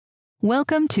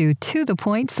Welcome to the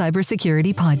Point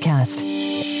Cybersecurity Podcast.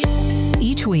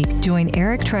 Each week, join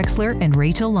Eric Trexler and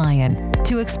Rachel Lyon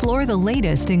to explore the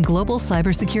latest in global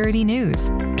cybersecurity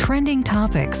news, trending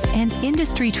topics, and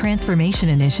industry transformation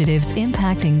initiatives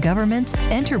impacting governments,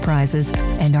 enterprises,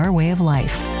 and our way of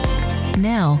life.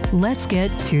 Now, let's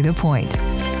get to the point.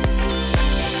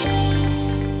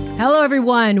 Hello,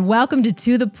 everyone. Welcome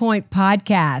to the Point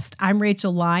Podcast. I'm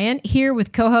Rachel Lyon, here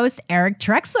with co-host Eric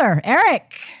Trexler.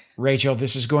 Eric. Rachel,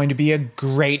 this is going to be a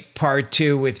great part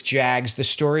 2 with Jags. The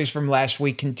stories from last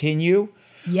week continue.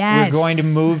 Yes. We're going to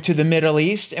move to the Middle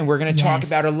East, and we're going to talk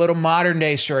about a little modern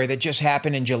day story that just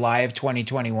happened in July of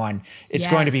 2021. It's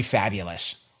going to be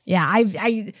fabulous. Yeah,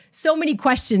 I so many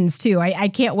questions too. I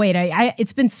can't wait.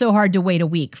 It's been so hard to wait a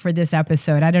week for this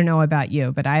episode. I don't know about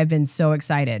you, but I have been so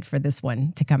excited for this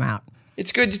one to come out.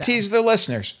 It's good to tease the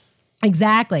listeners.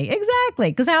 Exactly.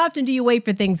 Because how often do you wait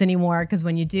for things anymore? Because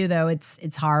when you do, though,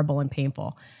 it's horrible and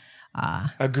painful.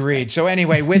 Agreed. So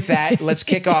anyway, with that, let's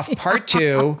kick off part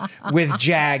 2 with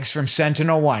Jags from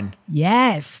Sentinel-1.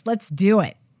 Yes, let's do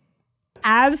it.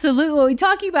 Absolutely. Well, we're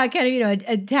talking about kind of,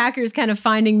 attackers kind of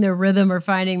finding their rhythm or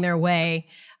finding their way.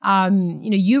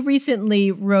 You recently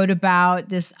wrote about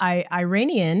this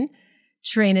Iranian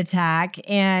train attack,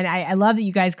 and I love that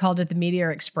you guys called it the Meteor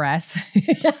Express.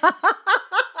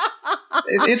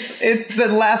 It's the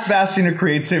last bastion of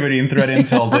creativity in threat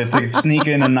intel to sneak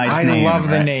in a nice name. I love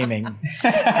the naming.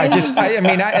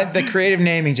 The creative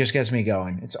naming just gets me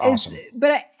going. It's awesome.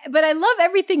 But I love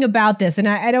everything about this, and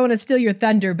I don't want to steal your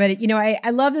thunder, but I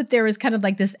love that there was kind of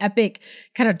like this epic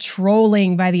kind of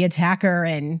trolling by the attacker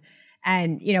and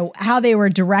how they were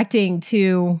directing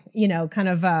to,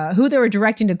 who they were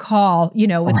directing to call,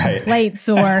 with complaints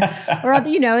or in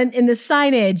the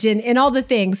signage and all the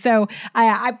things. So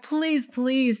I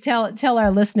please tell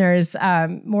our listeners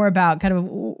more about kind of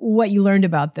what you learned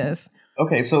about this.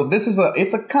 Okay, so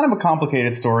it's a kind of a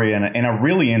complicated story and a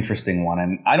really interesting one.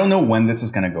 And I don't know when this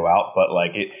is going to go out, but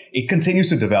it continues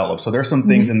to develop. So there's some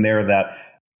things in there that,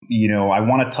 I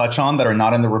want to touch on that are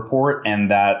not in the report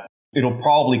and that it'll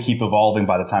probably keep evolving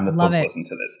by the time that folks listen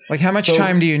to this. Like, how much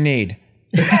time do you need?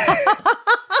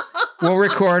 We'll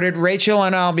record it. Rachel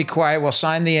and I'll be quiet. We'll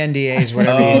sign the NDAs,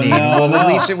 whatever you need. We'll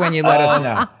release it when you let us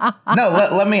know.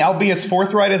 I'll be as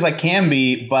forthright as I can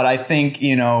be, but I think,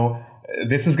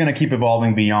 this is going to keep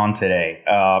evolving beyond today.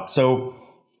 So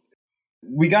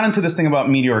we got into this thing about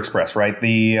Meteor Express, right?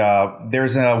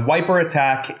 There's a wiper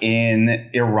attack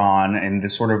in Iran and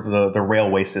this sort of the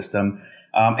railway system.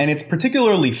 And it's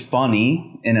particularly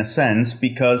funny in a sense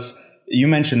because you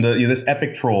mentioned this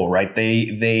epic troll, right?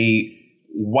 They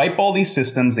wipe all these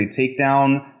systems, they take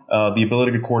down the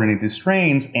ability to coordinate these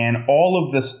trains, and all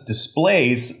of this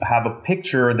displays have a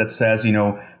picture that says,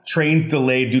 trains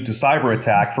delayed due to cyber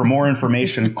attack. For more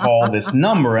information, call this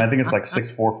number. I think it's like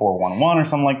 64411 or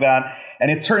something like that.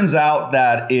 And it turns out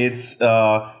that it's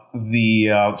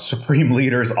the supreme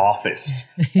leader's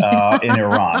office in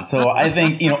Iran. So I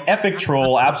think, epic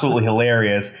troll, absolutely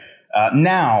hilarious.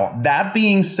 Now, that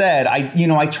being said,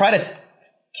 I try to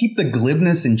keep the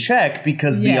glibness in check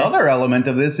because the other element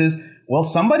of this is, well,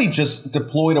 somebody just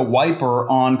deployed a wiper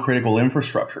on critical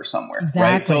infrastructure somewhere,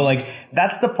 right? So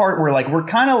that's the part where we're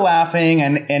kind of laughing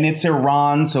and it's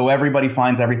Iran. So everybody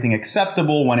finds everything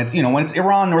acceptable when it's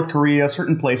Iran, North Korea,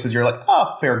 certain places, you're like,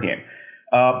 oh, fair game.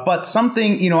 But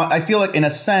something, I feel like in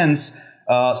a sense,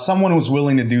 someone was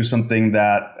willing to do something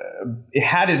that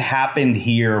had it happened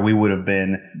here, we would have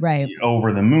been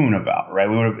over the moon about, right?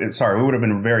 We would have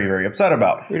been very, very upset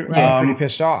about. We'd been pretty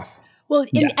pissed off. Well,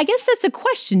 and I guess that's a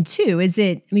question too.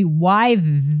 Why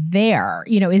there?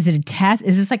 Is it a test?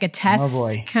 Is this like a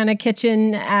test kind of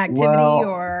kitchen activity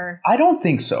or? I don't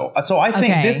think so. So I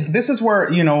think this is where,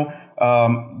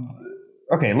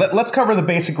 okay, let's cover the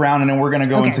basic ground, and then we're going to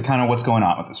go into kind of what's going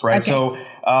on with this, right? Okay. So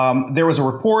there was a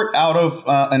report out of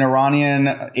an Iranian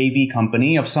AV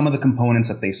company of some of the components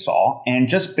that they saw, and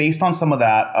just based on some of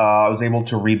that, I was able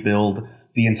to rebuild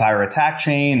the entire attack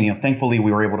chain. Thankfully,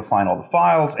 we were able to find all the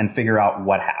files and figure out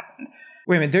what happened.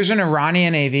 Wait a minute, there's an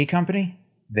Iranian AV company?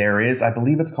 There is. I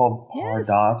believe it's called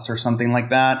Pardas or something like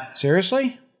that.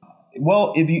 Seriously?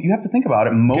 Well, if you have to think about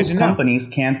it, most companies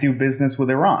can't do business with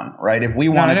Iran, right? If we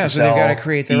wanted to sell they've got to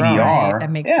create their own. Right,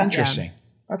 that makes sense. Interesting.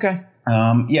 Okay.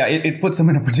 It puts them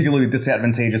in a particularly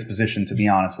disadvantageous position, to be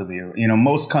honest with you.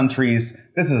 Most countries,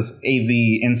 this is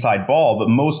AV inside ball, but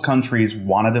most countries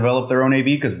want to develop their own AV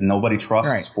because nobody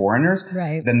trusts foreigners.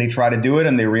 Right. Then they try to do it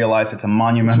and they realize it's a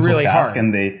monumental task, hard.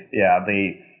 and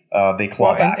they they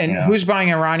claw back. And who's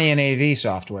buying Iranian AV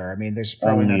software? I mean, there's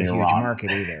probably Only not a huge Iran.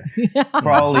 Market either.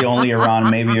 Probably only Iran,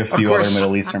 maybe a few other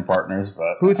Middle Eastern partners.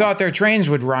 But who thought their trains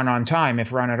would run on time,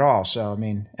 if run at all? So, I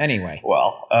mean, anyway.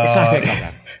 Well, let's not pick on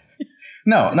that.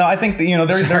 No, I think that,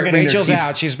 they're getting Rachel's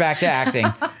out. She's back to acting.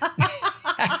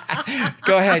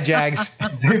 Go ahead, Jags.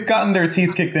 They've gotten their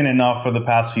teeth kicked in enough for the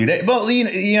past few days. But,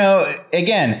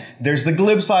 again, there's the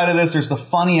glib side of this, there's the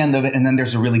funny end of it, and then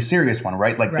there's a really serious one,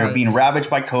 right? Like they're being ravaged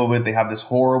by COVID. They have this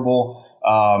horrible,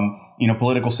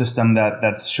 political system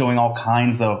that's showing all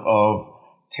kinds of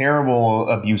terrible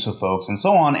abuse of folks and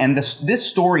so on. And this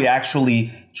story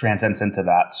actually transcends into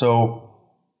that. So,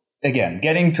 again,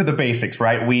 getting to the basics,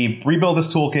 right? We rebuild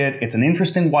this toolkit. It's an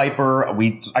interesting wiper.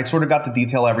 I sort of got to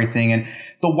detail everything. And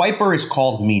the wiper is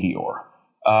called Meteor.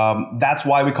 That's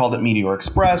why we called it Meteor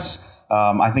Express.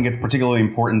 I think it's particularly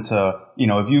important to,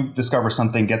 if you discover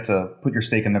something, get to put your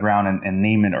stake in the ground and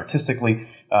name it artistically.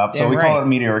 So we call it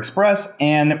Meteor Express.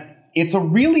 And it's a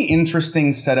really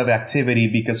interesting set of activity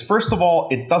because, first of all,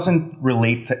 it doesn't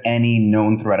relate to any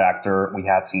known threat actor we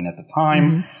had seen at the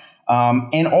time. Mm-hmm.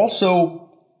 And also,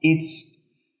 it's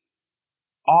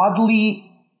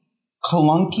oddly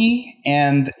clunky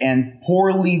and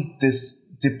poorly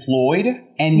deployed,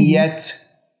 and yet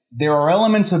there are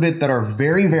elements of it that are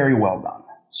very, very well done.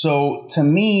 So to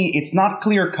me, it's not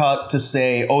clear cut to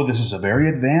say, oh, this is a very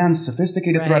advanced,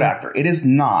 sophisticated threat actor. It is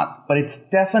not, but it's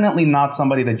definitely not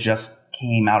somebody that just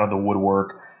came out of the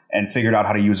woodwork and figured out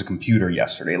how to use a computer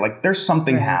yesterday. Like, there's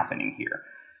something happening here.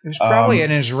 It was probably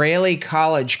an Israeli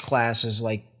college class's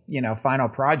final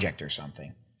project or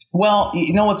something. Well,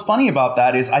 what's funny about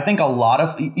that is I think a lot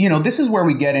of, this is where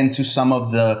we get into some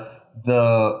of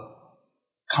the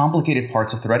complicated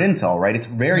parts of threat intel, right? It's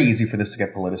very easy for this to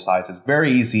get politicized. It's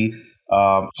very easy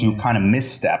to kind of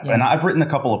misstep. Yes. And I've written a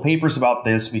couple of papers about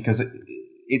this because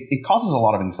it causes a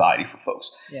lot of anxiety for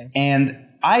folks. Yeah. And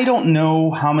I don't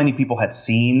know how many people had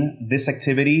seen this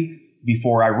activity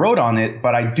before I wrote on it,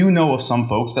 but I do know of some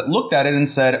folks that looked at it and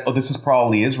said, oh, this is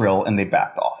probably Israel, and they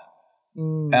backed off.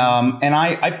 And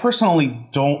I personally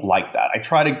don't like that. I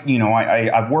try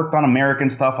to, I've worked on American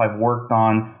stuff, I've worked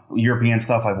on European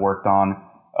stuff, I've worked on,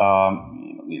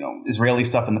 Israeli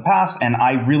stuff in the past, and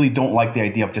I really don't like the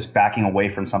idea of just backing away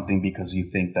from something because you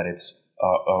think that it's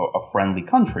a friendly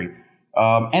country.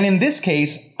 And in this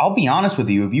case, I'll be honest with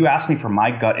you, if you ask me for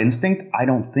my gut instinct, I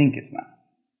don't think it's that.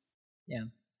 Yeah.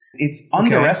 It's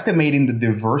underestimating the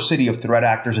diversity of threat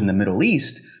actors in the Middle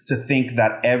East to think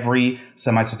that every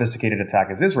semi-sophisticated attack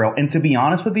is Israel. And to be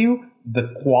honest with you,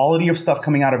 the quality of stuff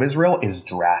coming out of Israel is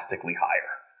drastically higher.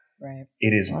 Right.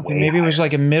 It is way maybe higher. It was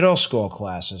like a middle school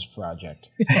class's project.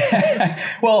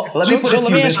 Well, let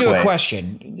me ask you a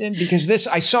question, because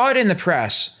I saw it in the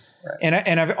press, and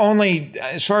I've only,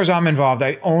 as far as I'm involved,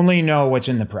 I only know what's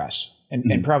in the press,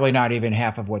 and probably not even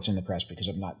half of what's in the press because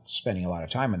I'm not spending a lot of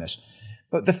time on this.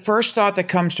 But the first thought that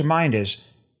comes to mind is,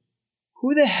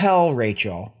 who the hell,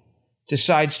 Rachel,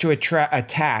 decides to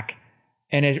attack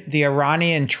the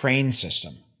Iranian train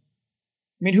system?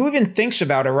 I mean, who even thinks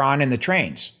about Iran and the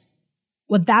trains?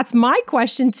 Well, that's my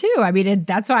question too. I mean,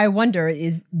 that's why I wonder,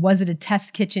 was it a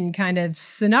test kitchen kind of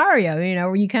scenario,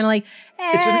 where you kind of like,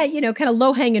 kind of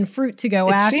low hanging fruit to go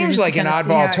after. It seems like an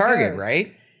oddball target,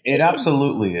 right? It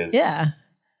absolutely is. Yeah.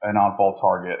 An oddball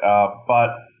target.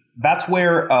 But that's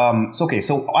where,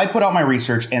 so I put out my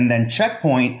research, and then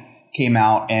Checkpoint came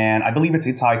out, and I believe it's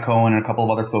Itai Cohen and a couple of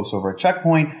other folks over at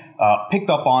Checkpoint picked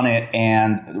up on it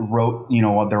and wrote,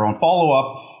 their own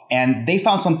follow-up, and they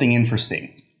found something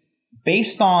interesting.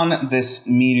 Based on this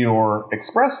Meteor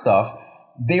Express stuff,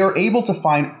 they are able to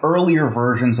find earlier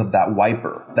versions of that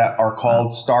wiper that are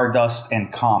called Stardust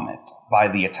and Comet by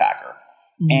the attacker.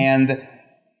 Mm-hmm. And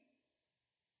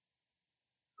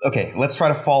okay, let's try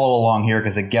to follow along here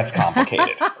because it gets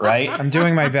complicated, right? I'm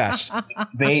doing my best.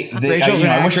 Rachel's an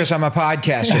actress, I'm a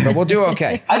podcaster, but we'll do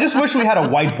okay. I just wish we had a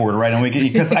whiteboard, right? And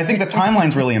because I think the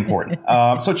timeline's really important.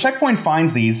 So Checkpoint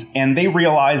finds these, and they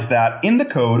realize that in the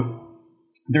code,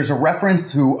 there's a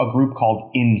reference to a group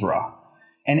called Indra.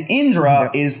 And Indra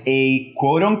is a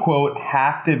quote-unquote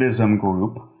hacktivism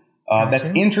group that's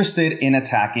interested in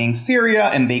attacking Syria,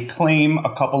 and they claim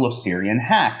a couple of Syrian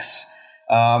hacks.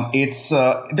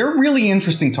 They're really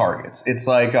interesting targets. It's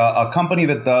like a company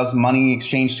that does money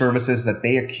exchange services that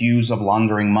they accuse of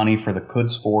laundering money for the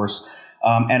Quds Force,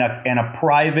 and a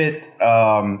private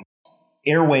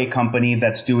airway company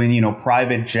that's doing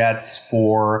private jets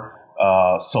for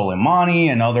Soleimani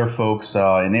and other folks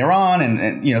in Iran,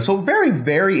 and so very,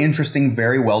 very interesting,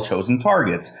 very well chosen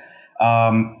targets.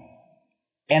 And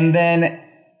then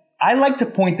I like to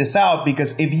point this out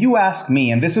because if you ask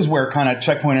me, and this is where kind of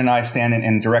Checkpoint and I stand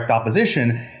in direct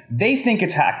opposition, they think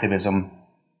it's hacktivism.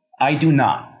 I do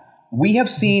not. We have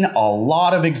seen a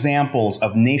lot of examples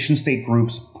of nation-state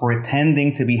groups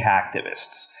pretending to be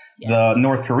hacktivists. Yes. The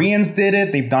North Koreans did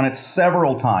it. They've done it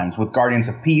several times with Guardians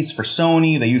of Peace for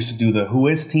Sony. They used to do the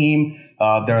Whois team.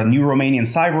 The new Romanian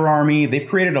cyber army. They've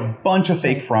created a bunch of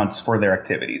fake fronts for their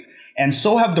activities. And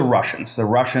so have the Russians. The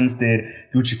Russians did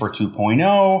Gucci for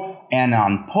 2.0,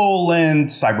 Anon Poland,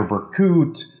 Cyber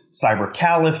Berkut, Cyber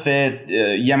Caliphate,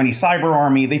 Yemeni cyber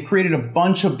army. They've created a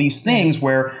bunch of these things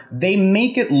where they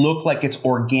make it look like it's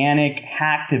organic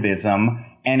hacktivism.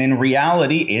 And in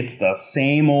reality, it's the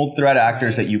same old threat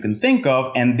actors that you can think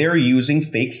of. And they're using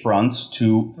fake fronts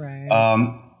to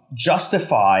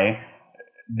justify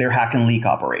their hack and leak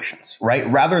operations, right?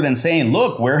 Rather than saying,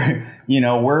 look, we're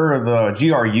the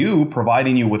GRU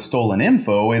providing you with stolen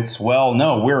info. It's, well,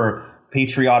 no, we're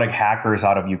patriotic hackers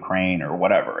out of Ukraine or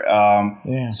whatever.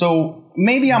 So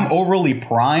maybe I'm overly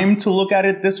primed to look at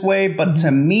it this way, but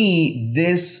to me,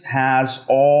 this has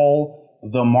all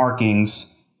the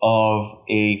markings of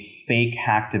a fake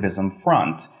hacktivism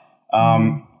front.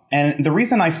 And the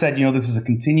reason I said, this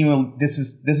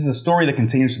is this is a story that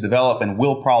continues to develop and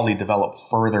will probably develop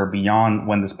further beyond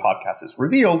when this podcast is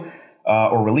revealed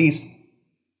or released.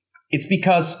 It's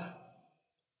because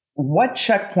what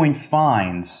Checkpoint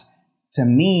finds, to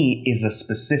me, is a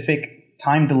specific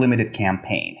time-delimited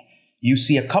campaign. You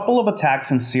see a couple of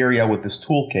attacks in Syria with this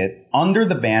toolkit under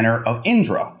the banner of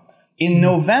Indra. In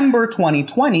November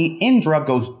 2020, Indra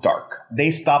goes dark. They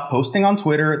stop posting on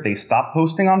Twitter, they stop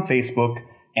posting on Facebook,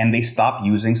 and they stop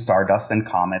using Stardust and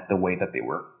Comet the way that they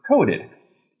were coded.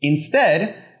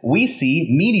 Instead, we see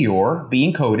Meteor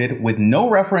being coded with no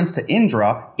reference to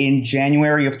Indra in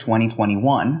January of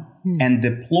 2021 and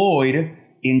deployed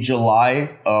in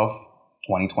July of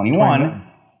 2021,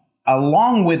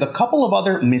 along with a couple of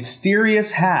other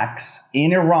mysterious hacks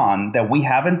in Iran that we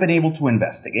haven't been able to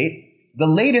investigate, the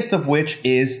latest of which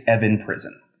is Evin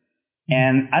Prison.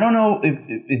 And I don't know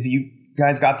if you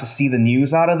guys got to see the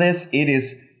news out of this. It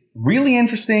is really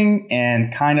interesting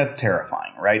and kind of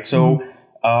terrifying, right? So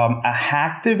a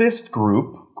hacktivist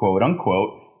group, quote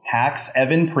unquote, hacks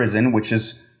Evin Prison, which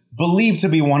is believed to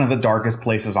be one of the darkest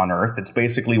places on earth. It's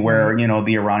basically where,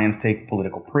 the Iranians take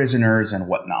political prisoners and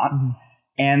whatnot.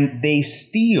 And they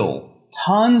steal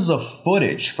tons of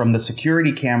footage from the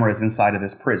security cameras inside of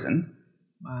this prison,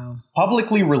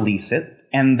 publicly release it,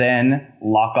 and then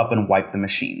lock up and wipe the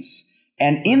machines.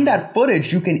 And in that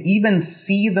footage, you can even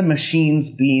see the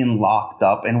machines being locked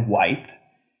up and wiped.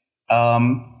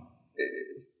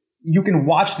 You can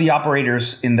watch the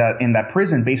operators in that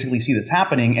prison basically see this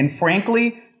happening. And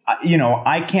frankly,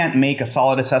 I can't make a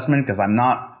solid assessment because I'm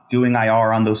not doing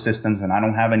IR on those systems and I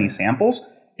don't have any samples.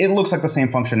 It looks like the same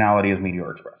functionality as Meteor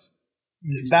Express.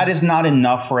 That is not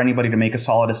enough for anybody to make a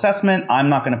solid assessment. I'm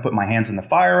not going to put my hands in the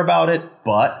fire about it,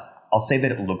 but I'll say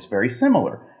that it looks very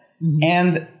similar.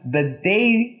 And the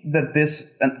day that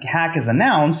this hack is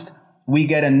announced, we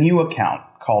get a new account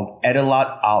called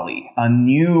Edilat Ali, a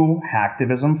new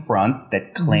hacktivism front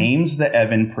that claims the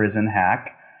Evin Prison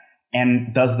hack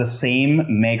and does the same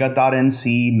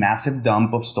mega.nc massive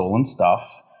dump of stolen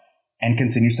stuff and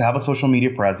continues to have a social media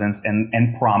presence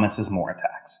and promises more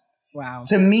attacks. Wow.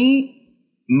 To me,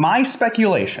 my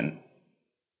speculation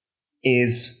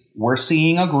is we're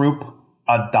seeing a group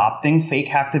adopting fake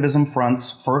hacktivism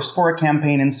fronts, first for a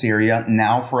campaign in Syria,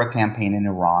 now for a campaign in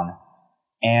Iran.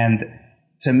 And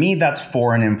to me, that's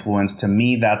foreign influence. To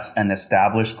me, that's an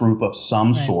established group of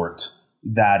some sort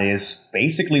that is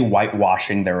basically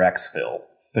whitewashing their exfil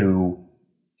through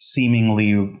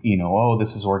seemingly,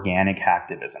 this is organic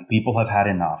hacktivism. People have had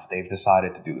enough. They've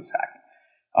decided to do this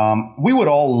hacking. We would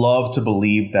all love to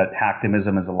believe that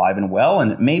hacktivism is alive and well,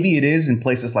 and maybe it is in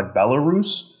places like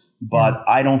Belarus, but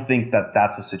I don't think that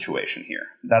that's the situation here.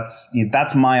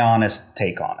 That's my honest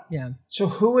take on it. Yeah. So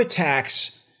who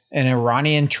attacks an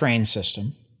Iranian train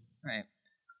system,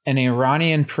 an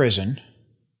Iranian prison?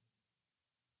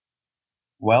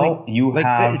 Well,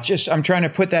 I'm trying to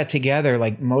put that together,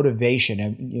 like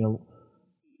motivation,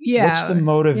 what's the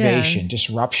motivation?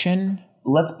 Disruption?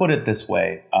 Let's put it this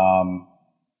way.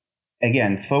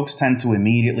 Again, folks tend to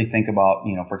immediately think about,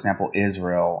 for example,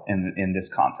 Israel in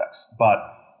this context. But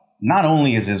not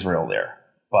only is Israel there,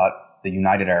 but the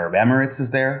United Arab Emirates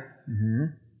is there,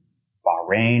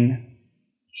 Bahrain,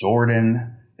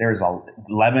 Jordan.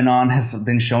 Lebanon has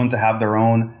been shown to have their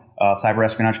own cyber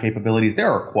espionage capabilities.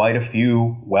 There are quite a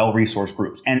few well-resourced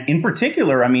groups. And in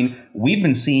particular, we've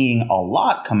been seeing a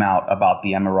lot come out about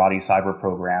the Emirati cyber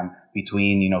program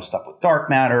between, stuff with dark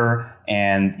matter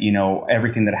and,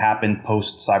 everything that happened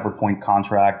post Cyberpoint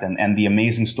contract and the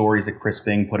amazing stories that Chris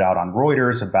Bing put out on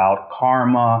Reuters about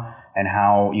karma and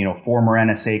how, former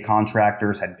NSA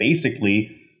contractors had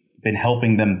basically been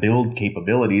helping them build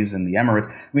capabilities in the Emirates.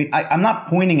 I mean, I'm not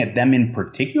pointing at them in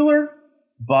particular,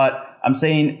 but I'm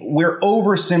saying we're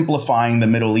oversimplifying the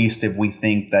Middle East if we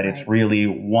think that it's really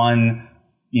one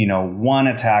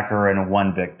attacker and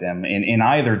one victim in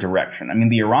either direction. I mean,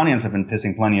 the Iranians have been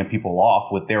pissing plenty of people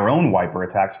off with their own wiper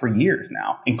attacks for years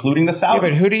now, including the Saudis. Yeah,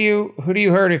 but who do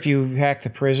you hurt if you hack the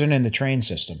prison and the train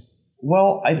system?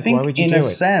 Well, I think in a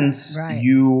sense,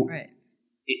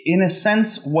 in a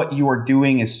sense, what you are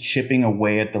doing is chipping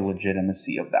away at the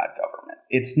legitimacy of that government.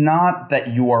 It's not that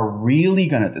you are really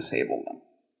going to disable them.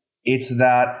 It's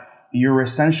that you're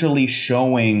essentially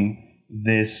showing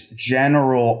this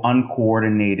general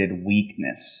uncoordinated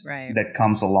weakness that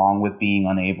comes along with being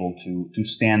unable to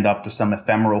stand up to some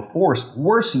ephemeral force.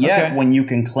 Worse yet, when you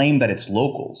can claim that it's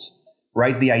locals,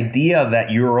 right? The idea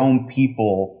that your own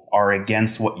people are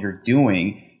against what you're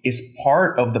doing is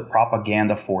part of the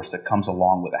propaganda force that comes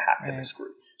along with a hacktivist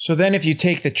group. So then if you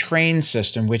take the train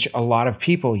system, which a lot of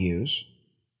people use,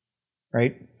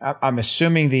 right? I'm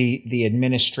assuming the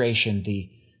administration, the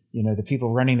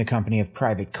people running the company have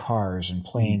private cars and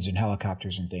planes and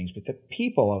helicopters and things, but the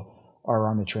people are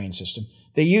on the train system.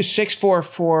 They use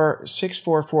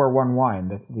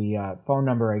 64411, the phone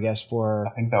number, I guess, for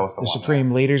I think that was the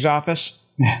Supreme Leader's office.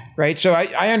 Right. So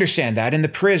I understand that. In the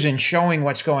prison, showing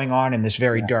what's going on in this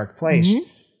very dark place,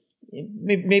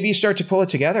 maybe you start to pull it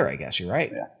together, I guess. You're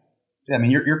right. Yeah. I mean,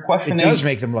 you're questioning. It does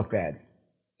make them look bad.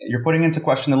 You're putting into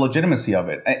question the legitimacy of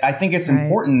it. I think it's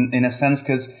important in a sense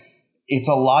because it's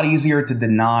a lot easier to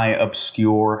deny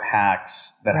obscure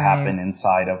hacks that happen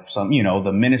inside of some,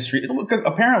 the ministry. Because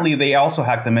apparently they also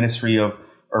hacked the Ministry of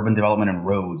Urban Development and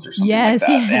Roads or something like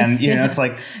that. And, it's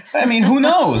like, I mean, who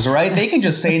knows, right? They can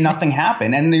just say nothing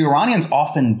happened. And the Iranians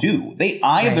often do.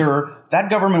 That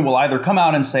government will either come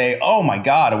out and say, oh my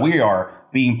God, we are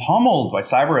being pummeled by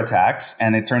cyber attacks,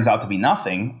 and it turns out to be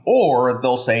nothing. Or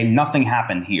they'll say nothing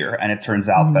happened here, and it turns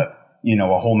out that,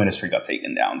 a whole ministry got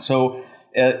taken down. So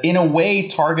in a way,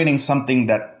 targeting something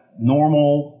that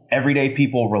normal, everyday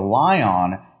people rely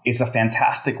on is a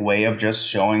fantastic way of just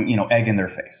showing, egg in their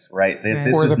face, right?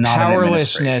 This or is the not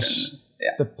powerlessness,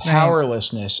 the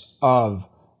powerlessness of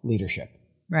leadership.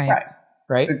 Right.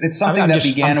 It's something that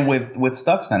began with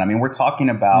Stuxnet. I mean, we're talking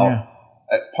about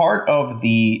part of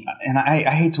the, and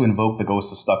I hate to invoke the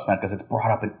ghost of Stuxnet because it's brought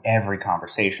up in every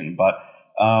conversation, but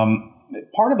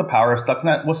part of the power of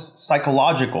Stuxnet was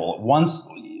psychological. Once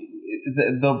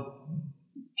the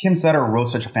Kim Setter wrote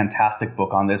such a fantastic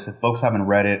book on this. If folks haven't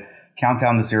read it,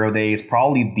 Countdown to 0 Days,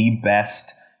 probably the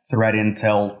best threat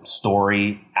intel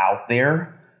story out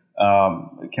there.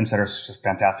 Kim Setter's just a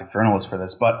fantastic journalist for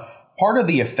this. But part of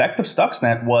the effect of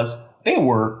Stuxnet was they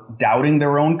were doubting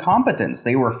their own competence.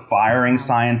 They were firing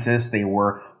scientists. They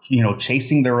were,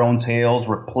 chasing their own tails,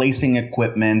 replacing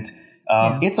equipment.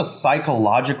 It's a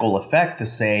psychological effect to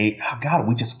say, oh God,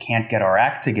 we just can't get our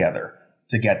act together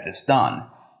to get this done.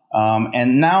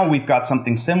 And now we've got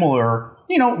something similar.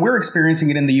 We're experiencing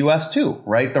it in the U.S. too,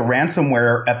 right? The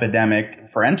ransomware epidemic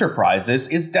for enterprises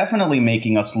is definitely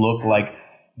making us look like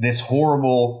this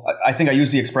horrible, I think I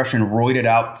use the expression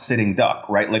roided-out sitting duck,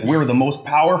 right? Like we're the most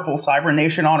powerful cyber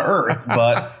nation on earth,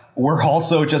 but we're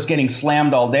also just getting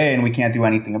slammed all day and we can't do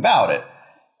anything about it.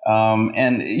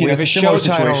 And we have a show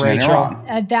title, Rachel.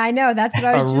 I know, that's what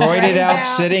I was just roided-out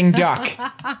sitting duck.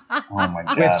 Oh my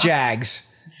God. With Jags.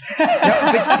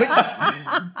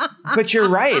 But you're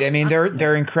right. I mean,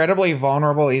 they're incredibly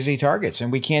vulnerable, easy targets,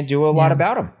 and we can't do a lot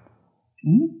about them.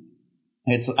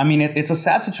 It's a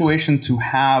sad situation to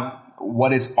have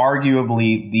what is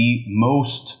arguably the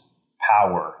most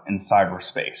power in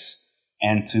cyberspace,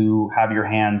 and to have your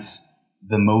hands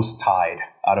the most tied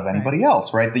out of anybody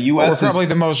else. Right? The U.S. We're probably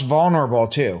the most vulnerable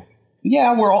too.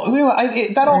 Yeah,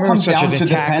 that all comes down to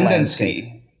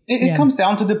dependency. It comes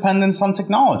down to dependence on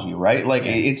technology, right? Like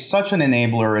it's such an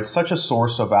enabler. It's such a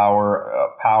source of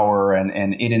our power,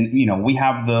 and we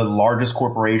have the largest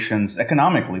corporations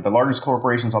economically, the largest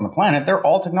corporations on the planet. They're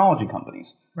all technology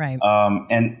companies, right?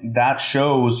 And that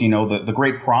shows, the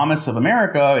great promise of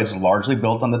America is largely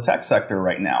built on the tech sector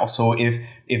right now. So if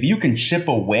you can chip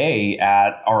away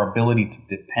at our ability to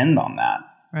depend on that,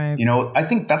 right? I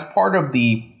think that's part of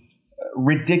the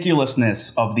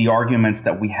ridiculousness of the arguments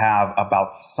that we have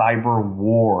about cyber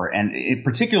war, and in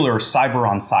particular cyber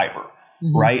on cyber,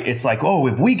 right? It's like, oh,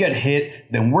 if we get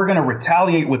hit, then we're going to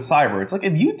retaliate with cyber. It's like,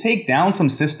 if you take down some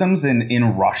systems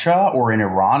in Russia or in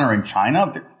Iran or in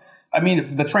China, I mean,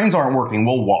 if the trains aren't working,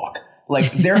 we'll walk.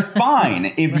 Like, they're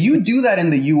fine. If you do that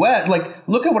in the U.S., like,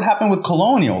 look at what happened with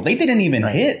Colonial. They didn't even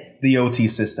hit the OT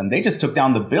system. They just took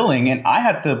down the billing, and I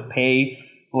had to pay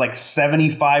like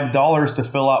 $75 to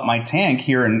fill out my tank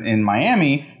here in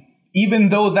Miami, even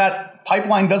though that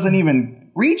pipeline doesn't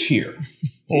even reach here.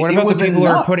 Well, what about the people who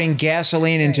are putting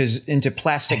gasoline into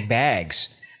plastic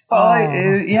bags?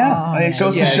 It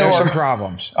goes to show some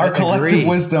problems. Our collective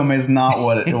wisdom is not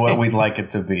what we'd like it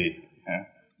to be. Yeah.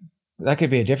 That could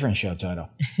be a different show title.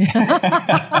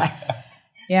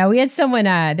 Yeah, we had someone.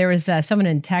 There was someone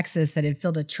in Texas that had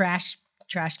filled a trash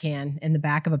can in the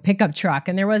back of a pickup truck,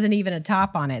 and there wasn't even a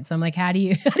top on it. So I'm like, how do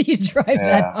you drive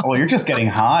that home? Well, you're just getting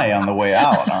high on the way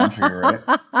out, aren't you? Right?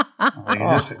 Like you're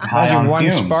just high on one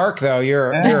fumes. spark, though.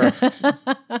 You're a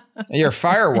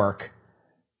firework.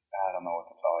 I don't know what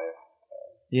to tell you.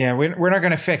 Yeah, we're not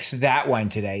going to fix that one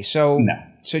today. So, no.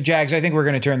 So Jags, I think we're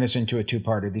going to turn this into a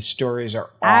two-parter. These stories are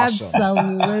awesome.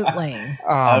 Absolutely.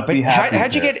 But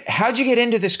how'd you get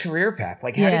into this career path?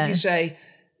 Like, how did you say,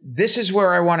 this is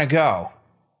where I want to go?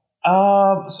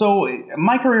 So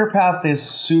my career path is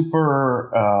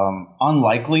super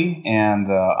unlikely,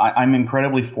 and I'm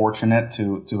incredibly fortunate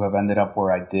to have ended up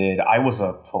where I did. I was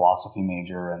a philosophy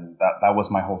major, and that was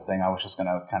my whole thing. I was just going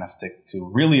to kind of stick to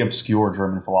really obscure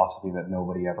German philosophy that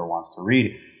nobody ever wants to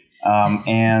read.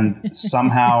 And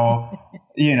somehow,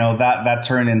 that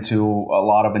turned into a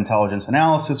lot of intelligence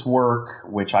analysis work,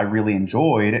 which I really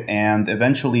enjoyed, and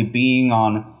eventually being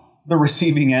on the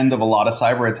receiving end of a lot of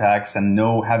cyber attacks and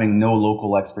having no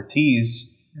local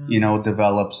expertise,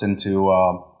 develops into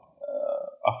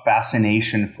a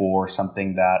fascination for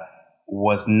something that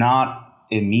was not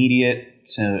immediate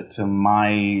to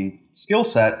my skill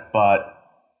set, but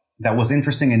that was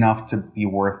interesting enough to be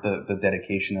worth the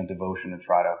dedication and devotion to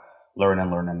try to learn.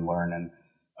 And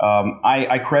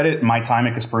I credit my time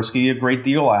at Kaspersky a great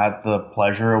deal. I had the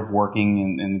pleasure of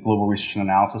working in the global research and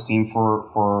analysis team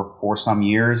for some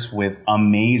years with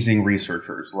amazing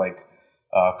researchers like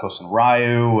Kosin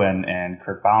Ryu and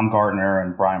Kurt Baumgartner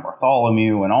and Brian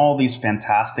Bartholomew and all these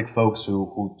fantastic folks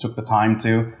who took the time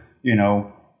to,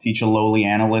 teach a lowly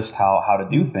analyst how to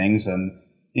do things. And,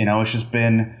 it's just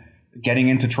been getting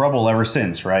into trouble ever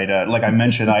since, right? Like I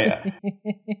mentioned,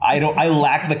 I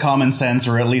lack the common sense,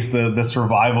 or at least the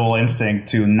survival instinct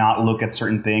to not look at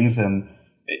certain things, and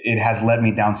it has led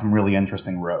me down some really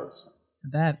interesting roads. I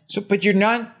bet. So, but you're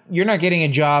not getting a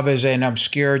job as an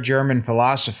obscure German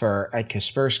philosopher at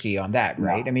Kaspersky on that,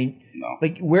 right? No, I mean, no.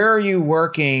 Like, where are you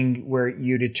working where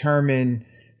you determine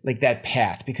like that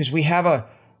path? Because we have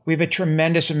a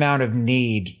tremendous amount of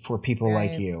need for people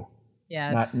like you.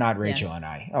 Yes. Not Rachel and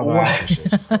I, although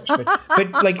actresses, of course.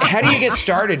 But like, how do you get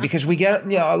started? Because we get,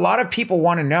 a lot of people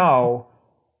want to know,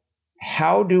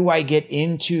 how do I get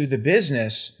into the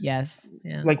business? Yes.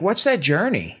 Yeah. Like, what's that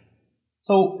journey?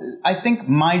 So I think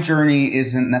my journey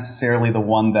isn't necessarily the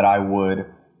one that I would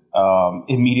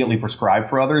immediately prescribe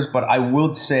for others, but I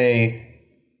would say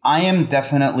I am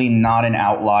definitely not an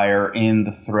outlier in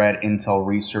the threat intel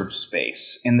research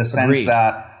space, in the sense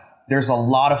that there's a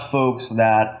lot of folks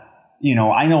that,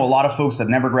 I know a lot of folks that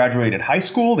never graduated high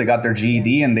school. They got their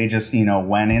GED and they just,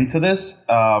 went into this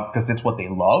because it's what they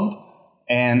loved.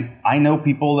 And I know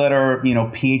people that are,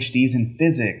 PhDs in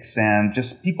physics, and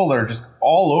just people that are just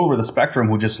all over the spectrum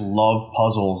who just love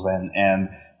puzzles and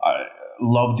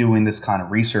love doing this kind of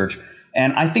research.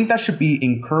 And I think that should be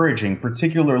encouraging,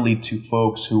 particularly to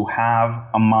folks who have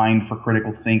a mind for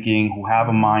critical thinking, who have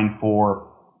a mind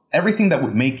for everything that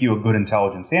would make you a good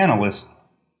intelligence analyst,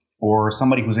 or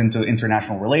somebody who's into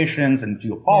international relations and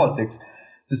geopolitics,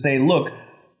 to say, look,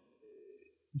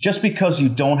 just because you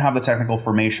don't have the technical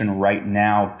formation right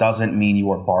now doesn't mean you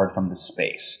are barred from this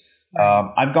space.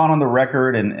 Right. I've gone on the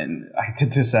record, and I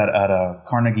did this at a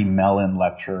Carnegie Mellon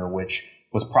lecture, which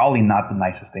was probably not the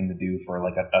nicest thing to do for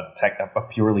like a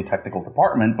purely technical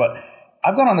department. But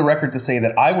I've gone on the record to say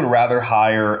that I would rather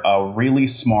hire a really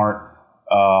smart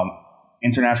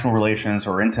international relations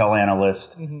or intel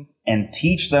analyst and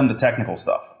teach them the technical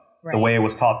stuff the way it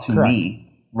was taught to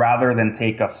me, rather than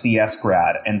take a CS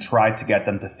grad and try to get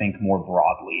them to think more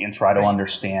broadly and try to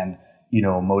understand,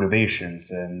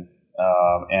 motivations and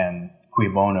cui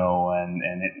bono and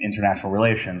international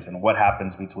relations and what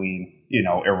happens between,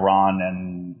 Iran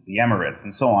and the Emirates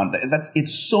and so on.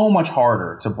 It's so much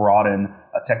harder to broaden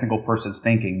a technical person's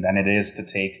thinking than it is to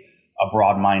take a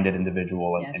broad-minded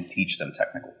individual and teach them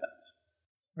technical things.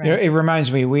 Right. It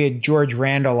reminds me, we had George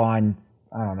Randall on,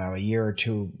 I don't know, a year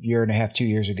and a half, 2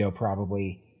 years ago,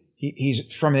 probably.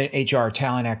 He's from an HR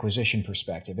talent acquisition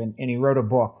perspective. And he wrote a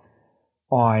book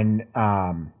on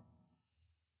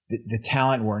the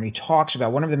talent war. And he talks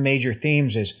about one of the major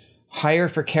themes is hire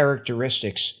for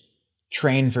characteristics,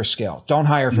 train for skill. Don't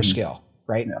hire for skill,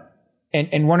 right? Yeah.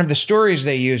 And one of the stories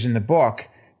they use in the book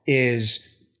is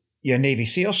a Navy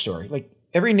SEAL story. Like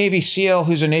every Navy SEAL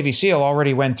who's a Navy SEAL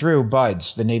already went through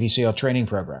BUDS, the Navy SEAL training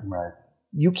program. Right.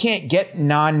 You can't get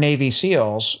non-Navy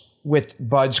SEALs with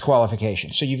BUDS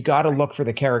qualifications. So you've got to look for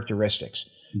the characteristics.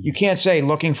 You can't say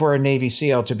looking for a Navy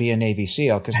SEAL to be a Navy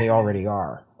SEAL because they already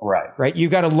are. Right.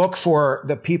 You've got to look for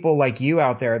the people like you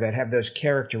out there that have those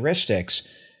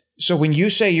characteristics. So when you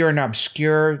say you're an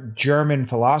obscure German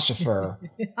philosopher,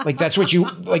 like that's what you,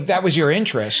 like that was your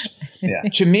interest. Yeah.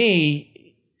 To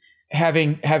me,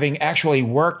 having actually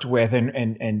worked with and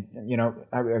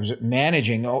I was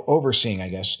managing, overseeing, I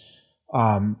guess,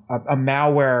 an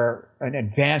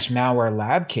advanced malware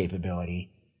lab capability,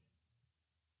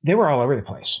 they were all over the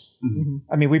place. Mm-hmm.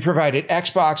 I mean, we provided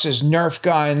Xboxes, Nerf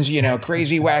guns,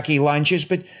 crazy wacky lunches,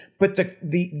 but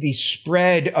the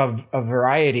spread of a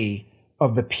variety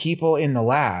of the people in the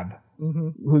lab,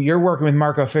 who you're working with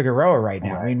Marco Figueroa right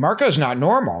now. Right. I mean, Marco's not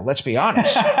normal, let's be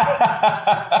honest.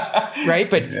 Right?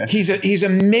 But he's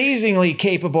amazingly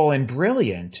capable and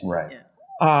brilliant. Right.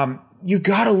 You've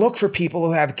got to look for people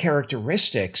who have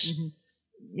characteristics. Mm-hmm.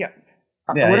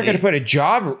 Yeah, we're going to put a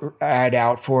job ad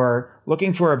out for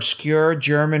looking for obscure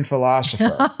German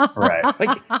philosopher. Right.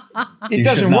 Like it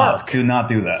doesn't work. Do not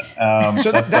do that.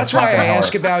 So that's why I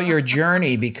ask about your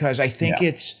journey, because I think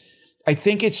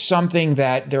it's something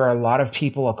that there are a lot of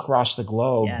people across the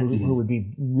globe who would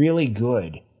be really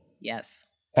good. Yes.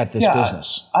 At this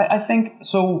business. I think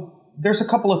so. There's a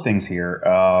couple of things here.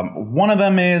 One of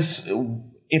them is,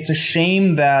 it's a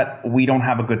shame that we don't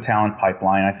have a good talent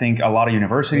pipeline. I think a lot of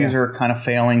universities are kind of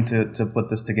failing to put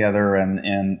this together,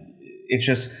 and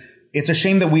it's a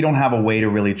shame that we don't have a way to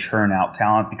really churn out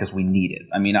talent, because we need it.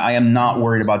 I mean, I am not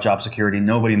worried about job security.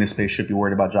 Nobody in this space should be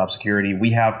worried about job security.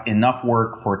 We have enough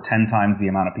work for 10 times the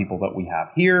amount of people that we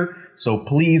have here. So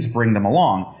please bring them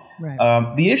along.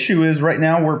 Right. The issue is right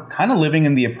now we're kind of living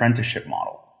in the apprenticeship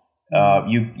model.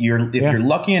 If you're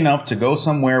lucky enough to go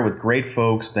somewhere with great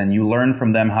folks, then you learn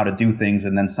from them how to do things,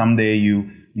 and then someday you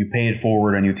pay it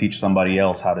forward and you teach somebody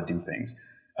else how to do things.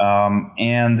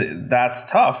 And that's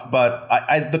tough. But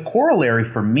the corollary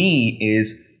for me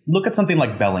is look at something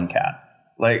like Bellingcat.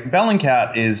 Like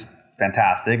Bellingcat is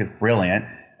fantastic. It's brilliant.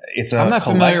 I'm not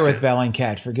familiar with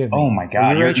Bellingcat. Forgive me. Oh my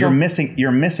God, you're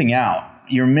missing out.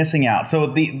 You're missing out.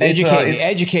 So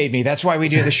educate me. That's why we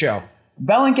do the show.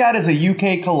 Bellingcat is a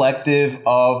UK collective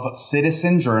of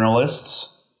citizen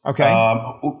journalists. Okay.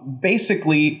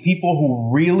 Basically, people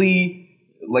who really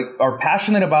are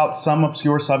passionate about some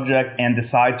obscure subject and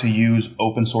decide to use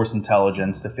open source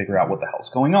intelligence to figure out what the hell's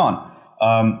going on.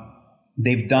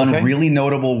 They've done really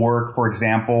notable work, for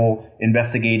example,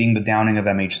 investigating the downing of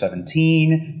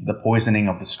MH17, the poisoning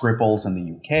of the Skripals in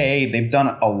the UK. They've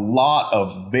done a lot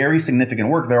of very significant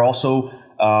work. They're also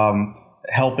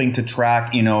helping to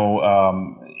track,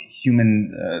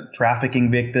 human trafficking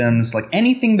victims, like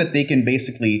anything that they can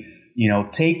basically,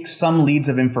 take some leads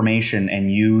of information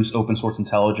and use open source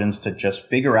intelligence to just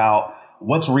figure out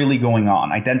what's really going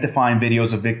on, identifying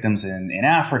videos of victims in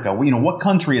Africa. What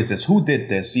country is this? Who did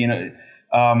this?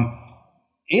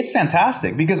 It's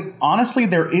fantastic, because honestly,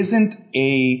 there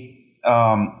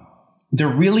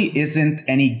really isn't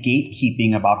any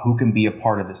gatekeeping about who can be a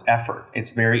part of this effort. It's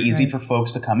very easy for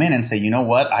folks to come in and say, you know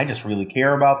what, I just really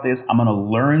care about this. I'm going to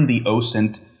learn the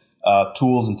OSINT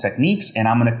tools and techniques, and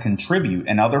I'm going to contribute.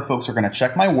 And other folks are going to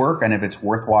check my work, and if it's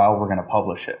worthwhile, we're going to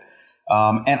publish it.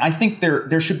 And I think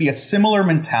there should be a similar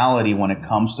mentality when it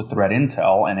comes to threat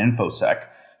intel and InfoSec,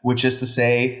 which is to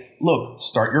say, look,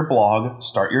 start your blog,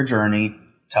 start your journey,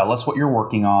 tell us what you're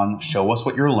working on, show us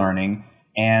what you're learning,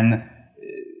 and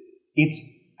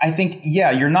I think,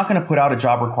 you're not going to put out a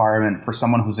job requirement for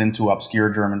someone who's into obscure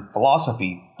German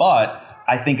philosophy, but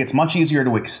I think it's much easier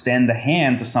to extend the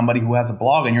hand to somebody who has a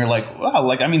blog, and you're like,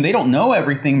 wow, they don't know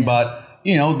everything, but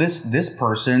this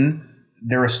person,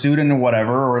 they're a student or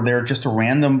whatever, or they're just a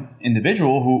random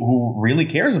individual who really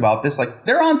cares about this. Like,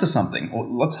 they're onto something.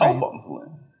 Well, let's help them.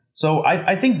 So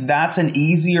I think that's an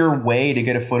easier way to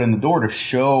get a foot in the door, to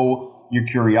show your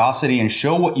curiosity and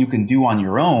show what you can do on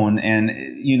your own. And,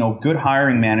 good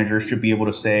hiring managers should be able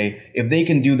to say, if they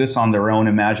can do this on their own,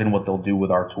 imagine what they'll do with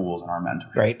our tools and our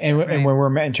mentorship. Right. And when we're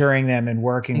mentoring them and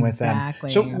working with them.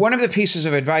 So one of the pieces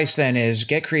of advice then is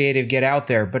get creative, get out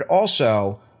there, but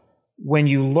also when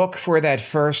you look for that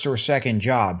first or second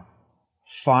job,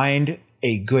 find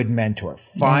a good mentor.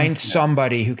 Find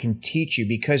somebody who can teach you,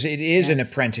 because it is an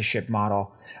apprenticeship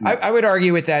model. I would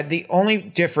argue with that. The only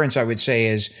difference I would say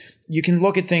is you can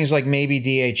look at things like maybe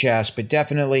DHS, but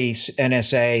definitely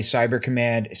NSA, Cyber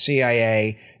Command,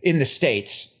 CIA in the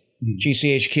States,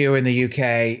 GCHQ in the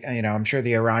UK. I'm sure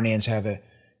the Iranians have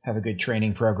a good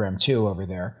training program too over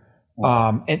there.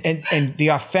 And the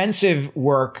offensive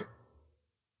work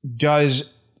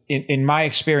does, in my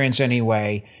experience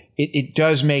anyway, it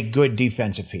does make good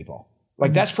defensive people.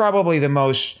 Like that's probably the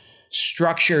most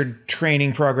structured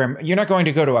training program. You're not going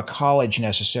to go to a college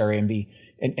necessarily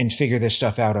and figure this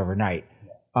stuff out overnight.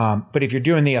 But if you're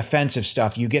doing the offensive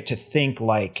stuff, you get to think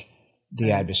like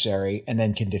the adversary and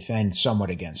then can defend somewhat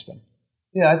against them.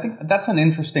 Yeah, I think that's an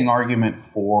interesting argument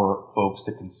for folks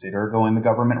to consider going the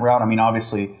government route. I mean,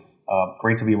 obviously,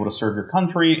 great to be able to serve your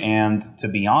country. And to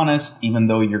be honest, even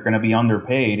though you're going to be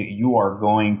underpaid, you are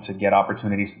going to get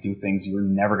opportunities to do things you're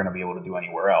never going to be able to do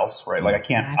anywhere else, right? Like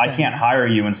I can't hire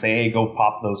you and say, hey, go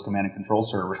pop those command and control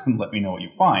servers and let me know what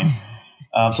you find.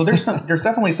 So there's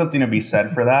definitely something to be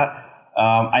said for that.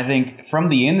 I think from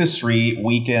the industry,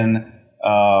 we can,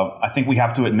 I think we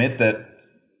have to admit that,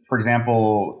 for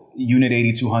example, Unit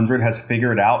 8200 has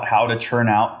figured out how to churn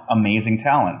out amazing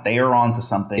talent. They are onto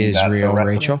something. Israel, that the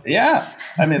rest Rachel.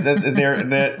 I mean,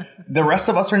 the rest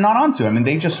of us are not onto. I mean,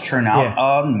 they just churn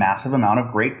out a massive amount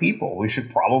of great people. We should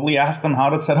probably ask them how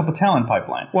to set up a talent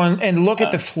pipeline. Well, and look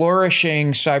at the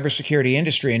flourishing cybersecurity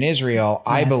industry in Israel.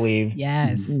 I believe,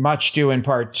 much due in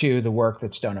part to the work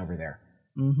that's done over there.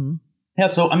 Mm-hmm. Yeah,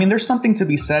 so I mean, there's something to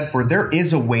be said for there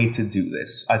is a way to do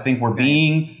this. I think we're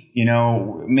being,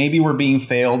 maybe we're being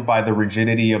failed by the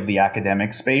rigidity of the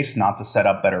academic space not to set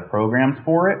up better programs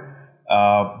for it.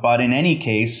 But in any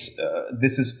case,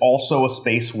 this is also a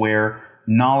space where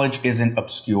knowledge isn't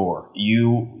obscure.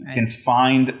 You can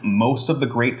find most of the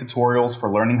great tutorials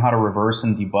for learning how to reverse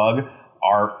and debug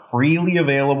are freely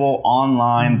available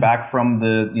online back from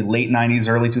the late 90s,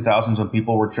 early 2000s when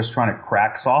people were just trying to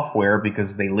crack software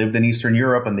because they lived in Eastern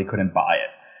Europe and they couldn't buy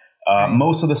it.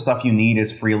 Most of the stuff you need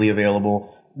is freely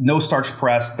available. No Starch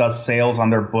Press does sales on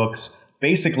their books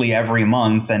basically every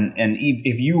month. And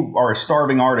if you are a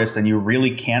starving artist and you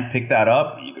really can't pick that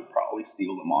up, you could probably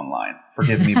steal them online.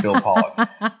 Forgive me, Bill Pollock.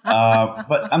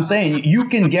 But I'm saying you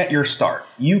can get your start.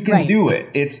 You can do it.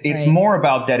 It's more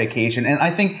about dedication. And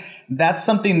I think that's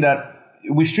something that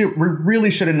we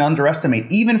really shouldn't underestimate,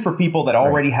 even for people that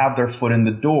already have their foot in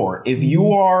the door. If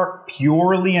you are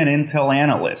purely an Intel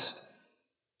analyst,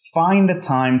 find the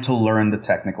time to learn the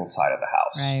technical side of the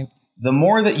house. Right. The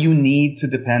more that you need to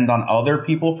depend on other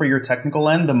people for your technical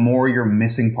end, the more you're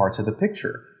missing parts of the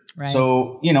picture. Right.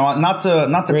 So, not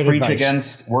to Great preach advice.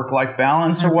 against work-life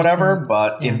balance 100%. Or whatever,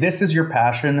 but if this is your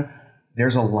passion,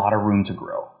 there's a lot of room to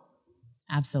grow.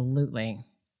 Absolutely.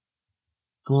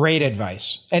 Great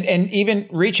advice. And even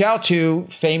reach out to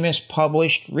famous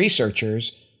published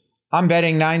researchers. I'm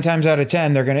betting 9 times out of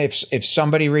 10, they're going to, if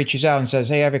somebody reaches out and says,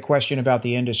 hey, I have a question about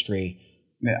the industry.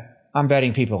 Yeah. I'm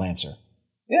betting people answer.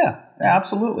 Yeah,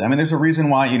 absolutely. I mean, there's a reason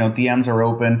why, DMs are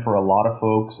open for a lot of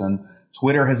folks, and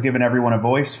Twitter has given everyone a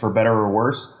voice, for better or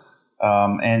worse.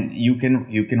 And you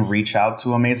can reach out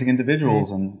to amazing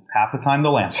individuals, and half the time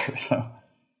they'll answer. So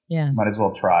might as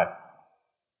well try.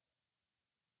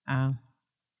 Wow.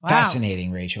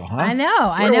 Fascinating, Rachel, huh? I know.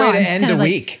 What a way to end the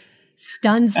week.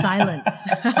 Stunned silence.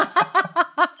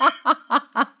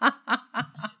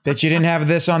 Bet you didn't have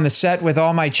this on the set with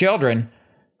all my children.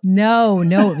 No,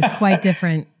 it was quite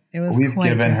different. We've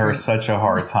given her such a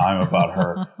hard time about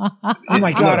her. Oh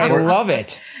my God, I love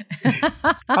it.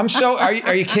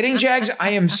 Are you kidding, Jags? I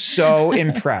am so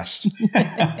impressed.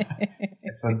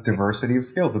 It's a diversity of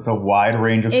skills. It's a wide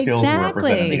range of skills we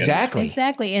represent.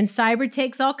 Exactly. And cyber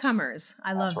takes all comers.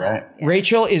 I love that. Yeah.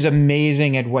 Rachel is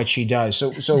amazing at what she does.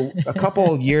 So a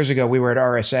couple years ago, we were at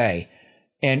RSA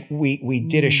and we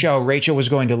did a show. Rachel was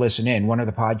going to listen in, one of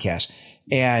the podcasts,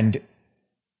 and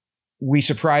we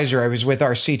surprised her. I was with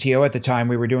our CTO at the time.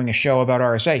 We were doing a show about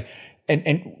RSA.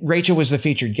 And Rachel was the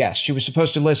featured guest. She was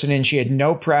supposed to listen in. She had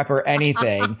no prep or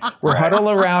anything. We're huddled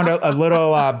around a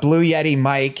little Blue Yeti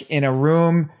mic in a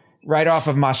room right off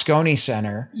of Moscone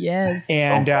Center. Yes.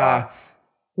 And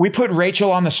we put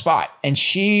Rachel on the spot, and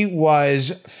she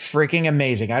was freaking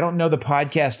amazing. I don't know the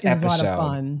podcast episode. It was a lot of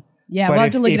fun. Yeah, we'll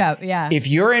have to look it up. Yeah. If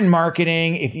you're in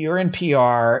marketing, if you're in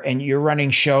PR and you're running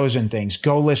shows and things,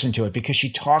 go listen to it because she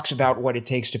talks about what it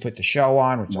takes to put the show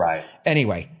on. Right.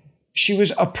 Anyway, she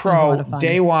was a pro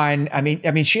day one. I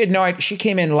mean, she had no idea. She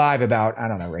came in live about, I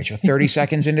don't know, Rachel, 30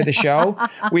 seconds into the show.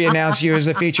 We announced you as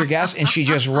the featured guest and she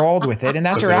just rolled with it. And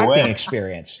that's her acting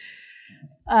experience.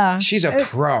 She's a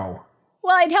pro.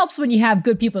 Well, it helps when you have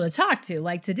good people to talk to,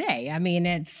 like today. I mean,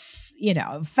 it's,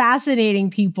 fascinating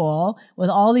people with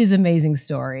all these amazing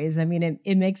stories. I mean,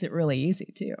 it makes it really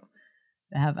easy, too,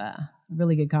 to have a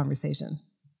really good conversation.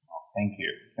 Thank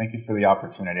you. Thank you for the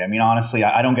opportunity. I mean, honestly,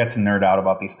 I don't get to nerd out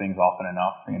about these things often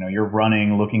enough. You're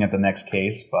running, looking at the next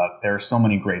case, but there are so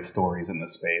many great stories in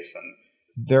this space.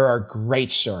 And there are great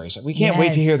stories. We can't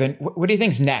wait to hear them. What do you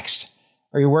think's next?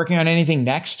 Are you working on anything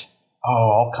next? Oh,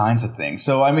 all kinds of things.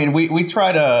 So, I mean, we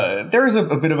try to, there is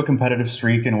a bit of a competitive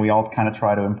streak, and we all kind of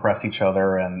try to impress each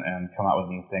other and come out with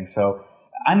new things. So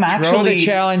I'm actually... Throw the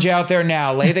challenge out there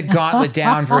now. Lay the gauntlet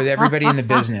down for everybody in the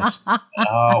business.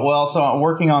 So I'm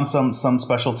working on some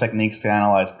special techniques to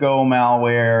analyze Go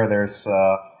malware.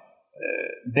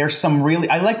 There's some really...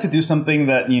 I like to do something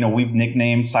that, we've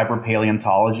nicknamed cyber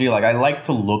paleontology. Like, I like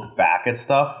to look back at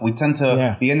stuff. We tend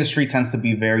to... The industry tends to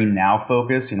be very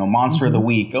now-focused. Monster of the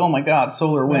week. Oh, my God,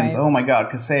 SolarWinds. Right. Oh, my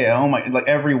God, Kaseya. Oh, my... Like,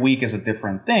 every week is a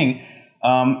different thing.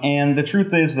 And the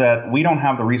truth is that we don't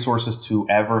have the resources to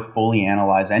ever fully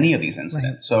analyze any of these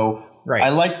incidents. Right. So I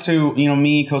like to...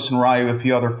 me, Kosin Ryu, a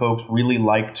few other folks really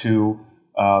like to...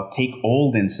 take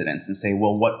old incidents and say,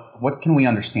 well, what can we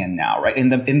understand now, right? In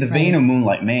the vein of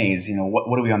Moonlight Maze,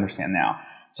 what do we understand now?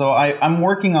 So I'm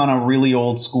working on a really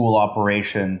old school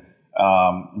operation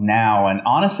now, and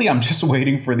honestly, I'm just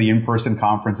waiting for the in-person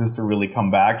conferences to really come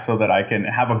back so that I can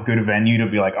have a good venue to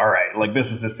be like, all right, like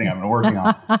this is this thing I've been working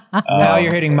on. Now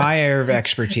you're hitting my area of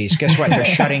expertise. Guess what? They're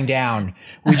shutting down.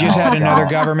 We just had another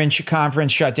government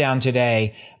conference shut down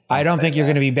today. I don't think you're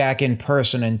going to be back in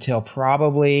person until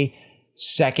probably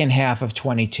second half of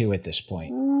 22 at this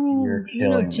point. You're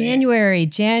killing me. January.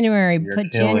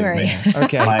 Put January.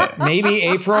 Okay. Maybe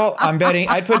April. I'm betting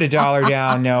I'd put $1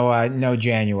 down. No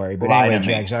January. But anyway,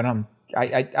 Jags, I don't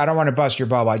want to bust your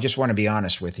bubble. I just want to be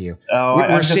honest with you.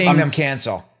 We're seeing them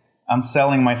cancel. I'm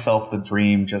selling myself the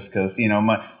dream just because,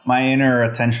 my inner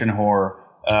attention whore,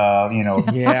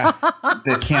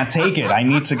 they can't take it. I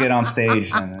need to get on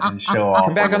stage and show off.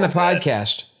 Come back on the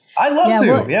podcast. I'd love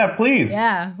to. Please.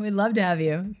 Yeah, we'd love to have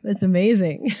you. That's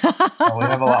amazing. We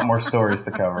have a lot more stories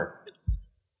to cover.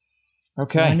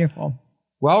 Okay. Wonderful.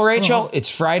 Well, Rachel,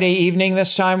 it's Friday evening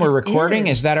this time. We're recording.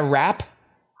 Is that a wrap?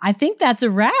 I think that's a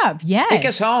wrap. Yes. Take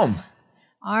us home.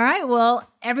 All right. Well,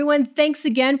 everyone, thanks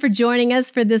again for joining us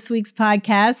for this week's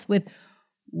podcast with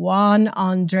Juan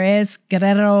Andres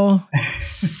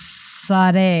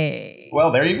Guerrero-Saade.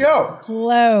 Well, there you go.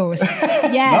 Close.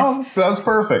 Yes. No, that was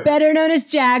perfect. Better known as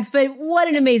Jags, but what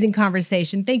an amazing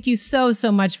conversation. Thank you so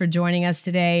much for joining us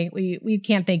today. We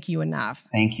can't thank you enough.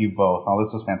 Thank you both. Oh,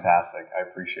 this was fantastic. I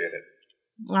appreciate it.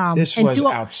 This was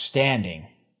outstanding.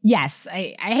 Yes.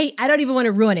 I don't even want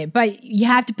to ruin it, but you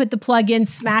have to put the plug in,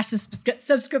 smash the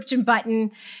subscription button,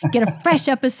 get a fresh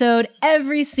episode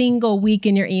every single week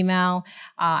in your email.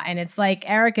 And it's like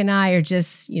Eric and I are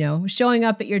just, showing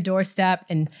up at your doorstep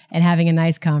and having a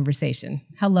nice conversation.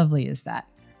 How lovely is that?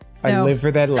 I live for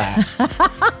that laugh.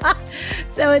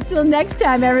 So until next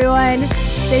time, everyone,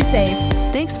 stay safe.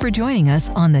 Thanks for joining us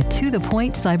on the To The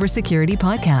Point Cybersecurity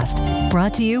Podcast,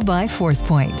 brought to you by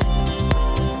ForcePoint.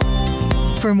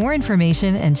 For more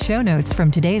information and show notes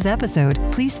from today's episode,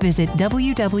 please visit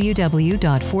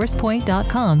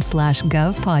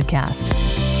www.forcepoint.com/govpodcast.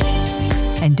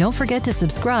 And don't forget to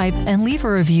subscribe and leave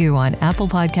a review on Apple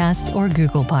Podcasts or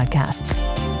Google Podcasts.